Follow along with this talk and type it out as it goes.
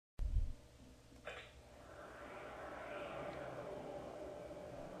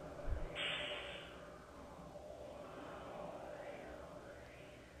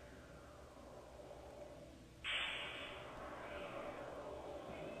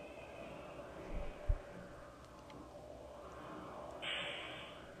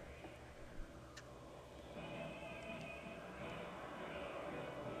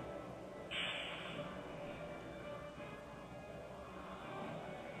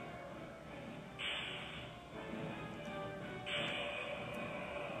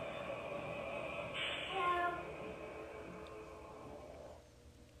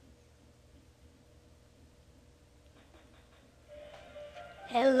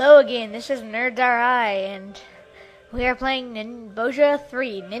Hello again, this is NerdsRI, and we are playing Bowja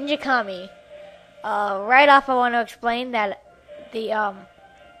 3, Ninja Kami. Right off I want to explain that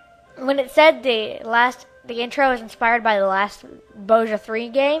when it said the intro is inspired by the last Bowja 3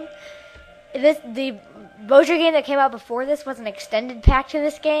 game, the Bowja game that came out before this was an extended pack to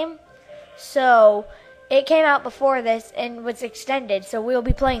this game, so it came out before this and was extended, so we'll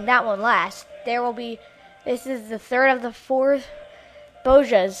be playing that one last. This is the third of the fourth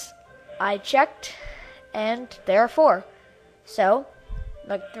Bowjas I checked, and there are four. So,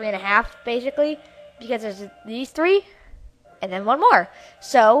 like 3.5 basically, because there's these three, and then one more.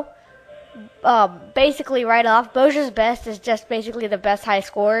 So, basically right off, Bowja's best is just basically the best high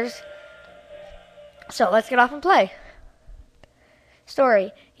scores. So let's get off and play.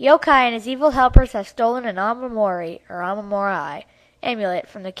 Story. Yokai and his evil helpers have stolen an amamori amulet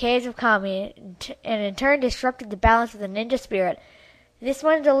from the caves of Kami, and in turn disrupted the balance of the ninja spirit. This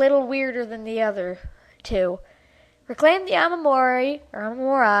one's a little weirder than the other two. Reclaim the amamori,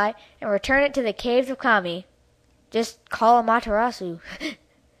 and return it to the caves of Kami. Just call Amaterasu.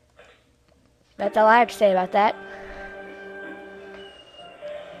 That's all I have to say about that.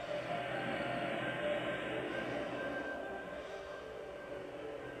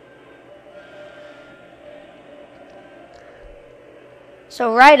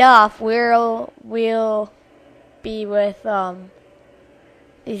 So right off, we'll be with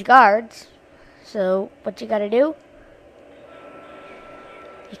these guards. So what you gotta do?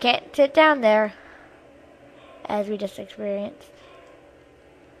 You can't sit down there, as we just experienced.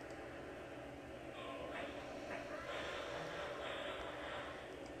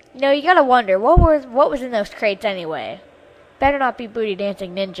 You gotta wonder what was in those crates anyway. Better not be booty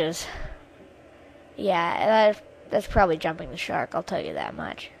dancing ninjas. Yeah, that's probably jumping the shark. I'll tell you that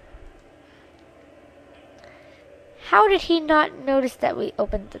much. How did he not notice that we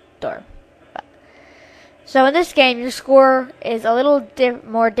opened the door? So in this game, your score is a little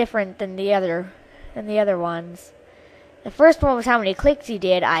more different than the other ones. The first one was how many clicks you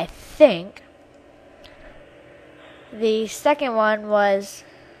did, I think. The second one was,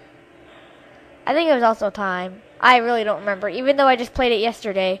 I think it was also time. I really don't remember, even though I just played it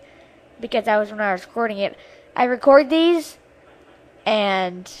yesterday, because that was when I was recording it. I record these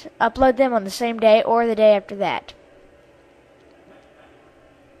and upload them on the same day or the day after that.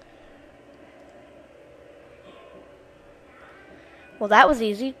 Well, that was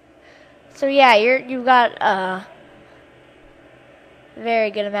easy. So yeah, you've got a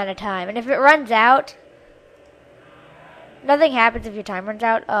very good amount of time. And if it runs out, nothing happens if your time runs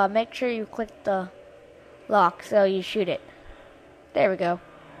out. Make sure you click the lock so you shoot it. There we go.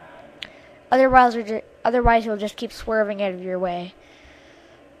 Otherwise you'll just keep swerving out of your way.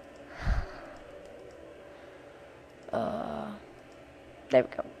 There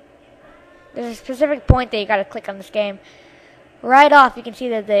we go. There's a specific point that you gotta click on this game. Right off, you can see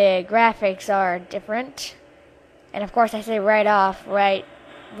that the graphics are different. And of course, I say right off, right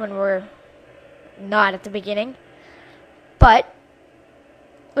when we're not at the beginning. But,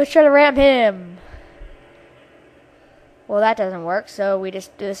 let's try to ram him. Well, that doesn't work, so we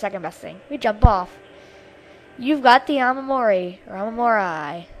just do the second best thing. We jump off. You've got the amamori.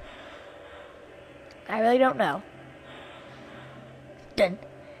 I really don't know. Dun,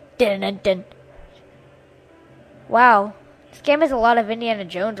 dun, dun, dun. Wow. This game has a lot of Indiana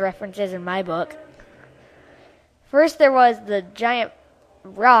Jones references in my book. First there was the giant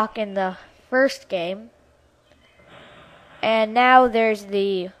rock in the first game. And now there's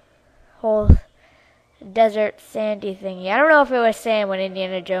the whole desert sandy thingy. I don't know if it was sand when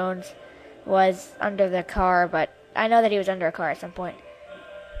Indiana Jones was under the car, but I know that he was under a car at some point.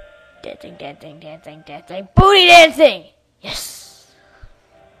 Dancing, dancing, dancing, dancing. Booty dancing! Yes!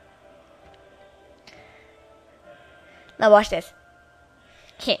 Now watch this.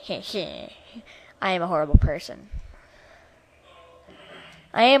 I am a horrible person.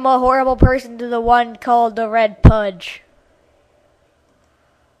 I am a horrible person to the one called the Red Pudge.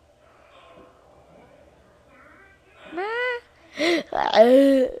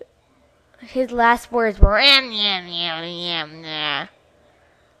 His last words were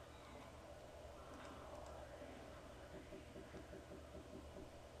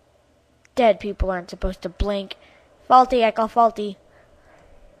Dead people aren't supposed to blink. Faulty, I call faulty.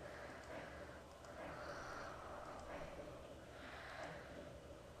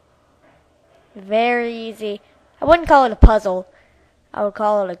 Very easy. I wouldn't call it a puzzle. I would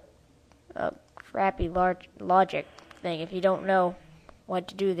call it a crappy logic thing. If you don't know what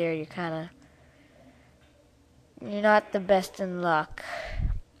to do there, you're not the best in luck.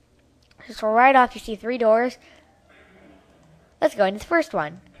 So right off you see 3 doors. Let's go into the first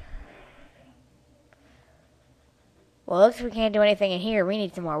one. Well, looks like we can't do anything in here. We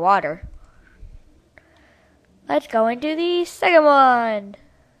need some more water. Let's go into the second one.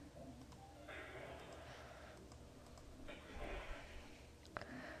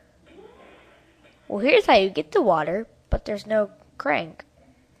 Well, here's how you get the water, but there's no crank.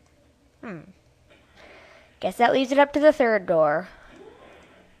 Guess that leaves it up to the third door.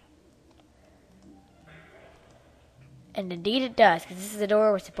 And indeed it does, because this is the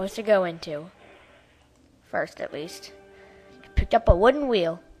door we're supposed to go into. First, at least. Picked up a wooden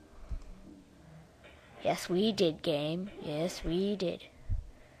wheel. Yes, we did, game. Yes, we did.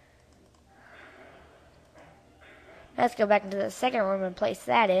 Let's go back into the second room and place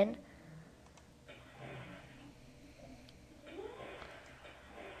that in.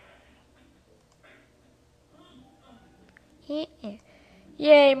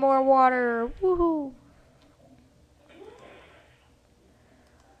 Yay, more water. Woohoo.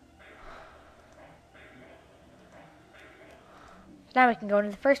 Now we can go into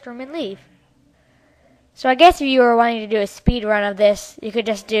the first room and leave. So I guess if you were wanting to do a speed run of this, you could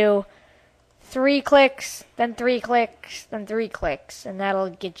just do 3 clicks, then 3 clicks, then 3 clicks, and that'll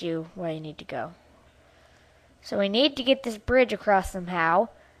get you where you need to go. So we need to get this bridge across somehow.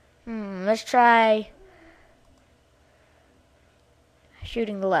 Let's try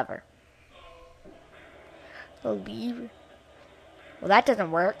shooting the lever. Well, that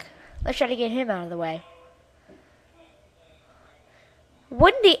doesn't work. Let's try to get him out of the way.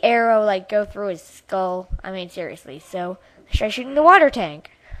 Wouldn't the arrow, like, go through his skull? I mean, seriously. So, let's try shooting the water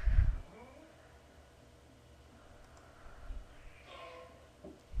tank.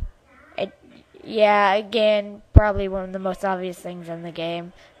 Yeah, again, probably one of the most obvious things in the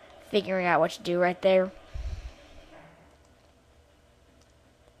game. Figuring out what to do right there.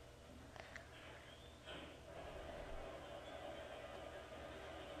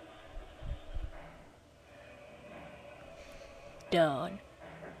 Done.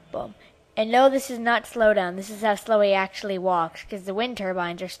 Boom. And no, this is not slow down. This is how slow he actually walks, because the wind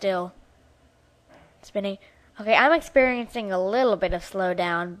turbines are still spinning. Okay, I'm experiencing a little bit of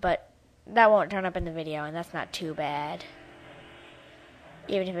slowdown, but that won't turn up in the video, and that's not too bad.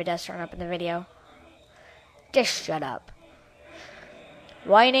 Even if it does turn up in the video. Just shut up.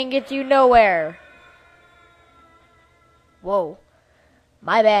 Whining gets you nowhere. Whoa.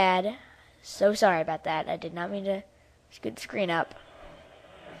 My bad. So sorry about that. I did not mean to scoot the screen up.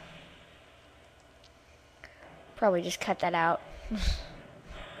 Probably just cut that out.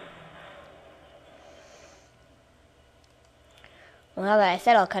 Well, now that I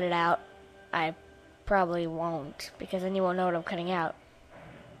said I'll cut it out, I probably won't, because then you won't know what I'm cutting out.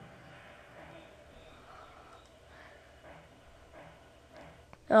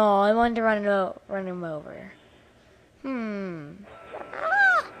 Oh, I wanted to run him over.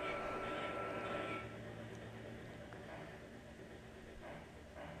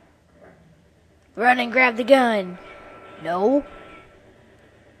 Run and grab the gun. No.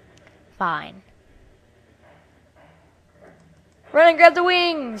 Fine. Run and grab the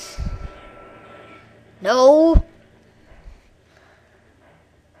wings. No.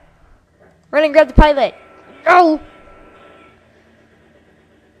 Run and grab the pilot. No.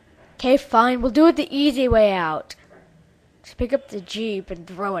 Okay, fine. We'll do it the easy way out. Just pick up the Jeep and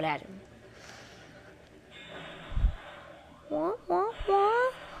throw it at him. What?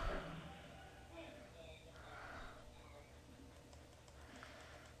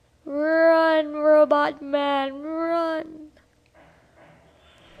 Run, robot man, run.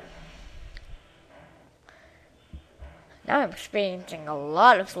 Now I'm experiencing a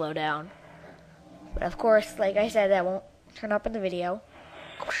lot of slowdown. But of course, like I said, that won't turn up in the video.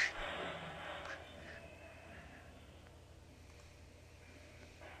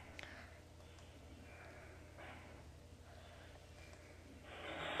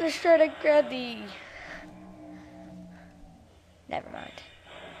 Let's try to grab the... Never mind.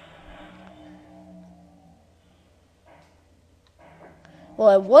 Well,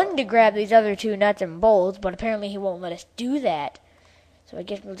 I wanted to grab these other 2 nuts and bolts, but apparently he won't let us do that. So I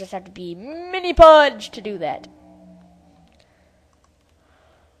guess we'll just have to be mini Pudge to do that.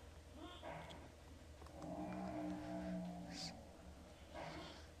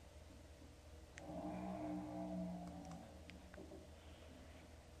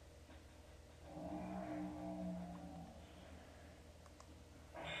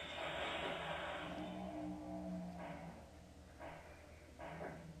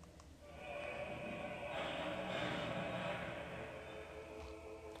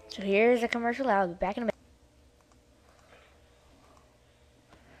 So here's a commercial. I'll be back in a minute.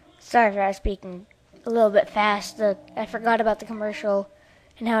 Sorry for speaking a little bit fast. I forgot about the commercial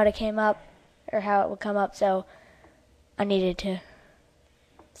and how it came up, or how it would come up, so I needed to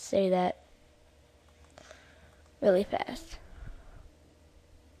say that really fast.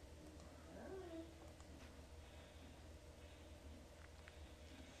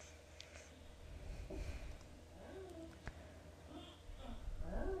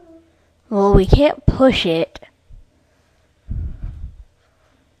 Well, we can't push it.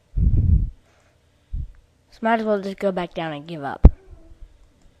 So might as well just go back down and give up.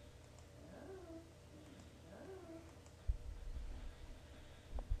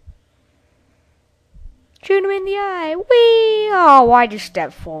 Shoot him in the eye. Whee! Oh, why just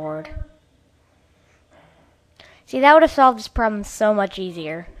step forward? See, that would have solved this problem so much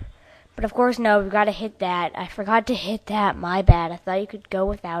easier. But of course, no, we've got to hit that. I forgot to hit that. My bad. I thought you could go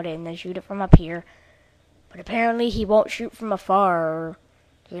without it and then shoot it from up here. But apparently he won't shoot from afar, or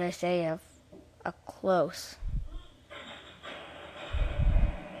should I say, a close.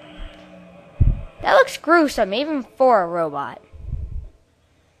 That looks gruesome, even for a robot.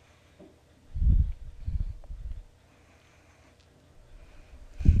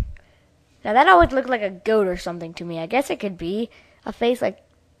 Now that always looked like a goat or something to me. I guess it could be a face like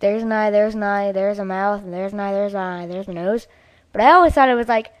there's an eye, there's an eye, there's a mouth, and there's an eye, there's an eye, there's a nose. But I always thought it was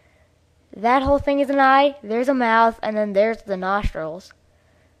like that whole thing is an eye, there's a mouth, and then there's the nostrils.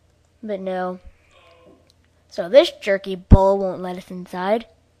 But no. So this jerky bull won't let us inside.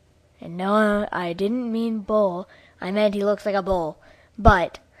 And no, I didn't mean bull. I meant he looks like a bull.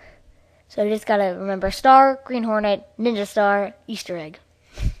 But, so you just gotta remember star, green hornet, ninja star, Easter egg.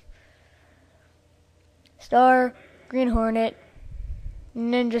 Star, green hornet,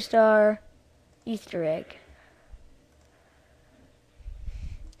 ninja star, Easter egg.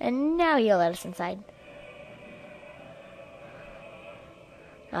 And now he'll let us inside.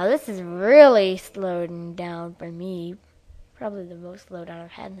 Now this is really slowing down for me. Probably the most slowdown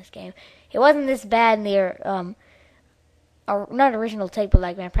I've had in this game. It wasn't this bad in the not original take, but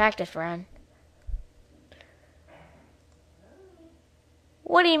like my practice run.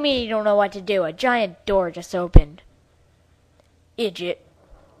 What do you mean you don't know what to do? A giant door just opened. Idiot.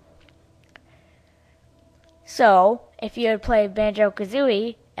 So, if you had played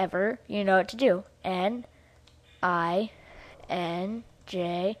Banjo-Kazooie ever, you know what to do. N-I-N-J-A-K-A.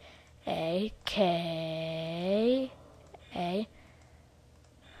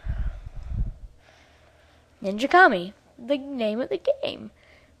 Ninja Kami, the name of the game.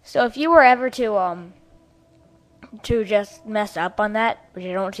 So if you were ever to just mess up on that, which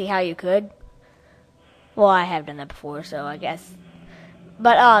I don't see how you could. Well, I have done that before, so I guess.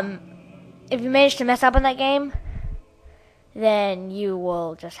 But if you manage to mess up on that game, then you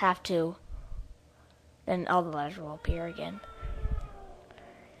will just have to. Then all the letters will appear again.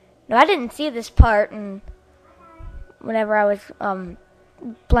 Now I didn't see this part, and whenever I was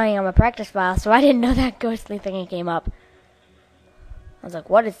playing on my practice file, so I didn't know that ghostly thing came up. I was like,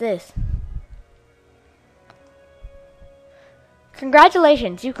 what is this?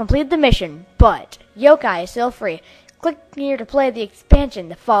 Congratulations, you completed the mission, but Yokai is still free. Click here to play the expansion,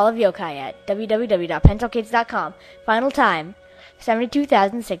 The Fall of Yokai, at www.pencilkids.com. Final time,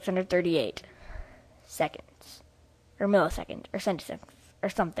 72,638 seconds. Or milliseconds, or centiseconds, or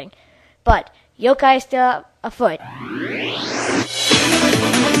something. But Yokai is still afoot.